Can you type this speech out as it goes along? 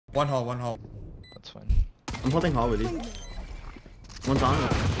One hall. That's fine. I'm holding hall with you. One's on. No.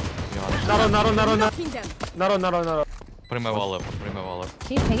 Putting my wall up.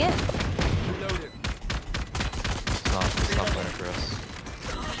 Can you ping it? It's not playing for us.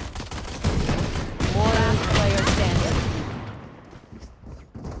 Last player standing.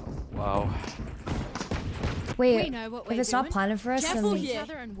 Wow. Wait, know what if we're it's not doing. planning for us, then Careful we... each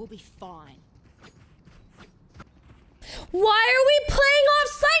other and we'll be fine. Why are we playing off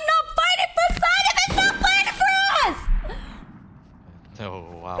site, not fighting for site if it's not planning for us? Oh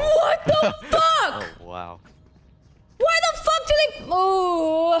wow. What the fuck? Oh wow. Why the fuck do they...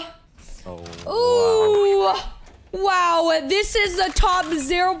 Oh Ooh. Wow, this is a top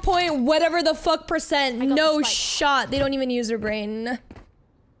 0 point whatever the fuck percent. No shot. They don't even use their brain.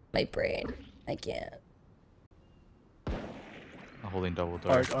 My brain. I can't. I'm holding double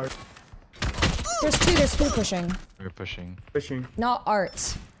door. Art. There's two pushing. We're pushing. Not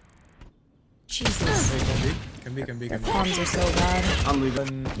art. Jesus. Can be. Comms are so bad. I'm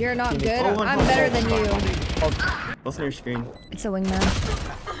leaving. You're not good. Oh, I'm better than you. What's on your screen? It's a wingman.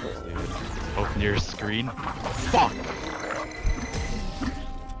 Open your screen. Fuck!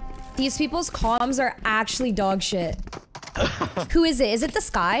 These people's comms are actually dog shit. Who is it? Is it the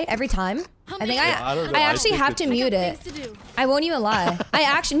Sky every time? I think I don't know. I actually have to mute it. I won't even lie. I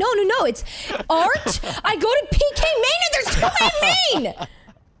actually no. It's art. I go to PK main and there's two in main.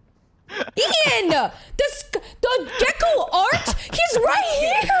 Ian, the gecko art. He's right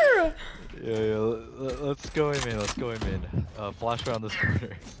here. Yeah. Let's go in, man. Flash around this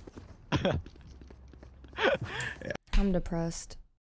corner. I'm depressed.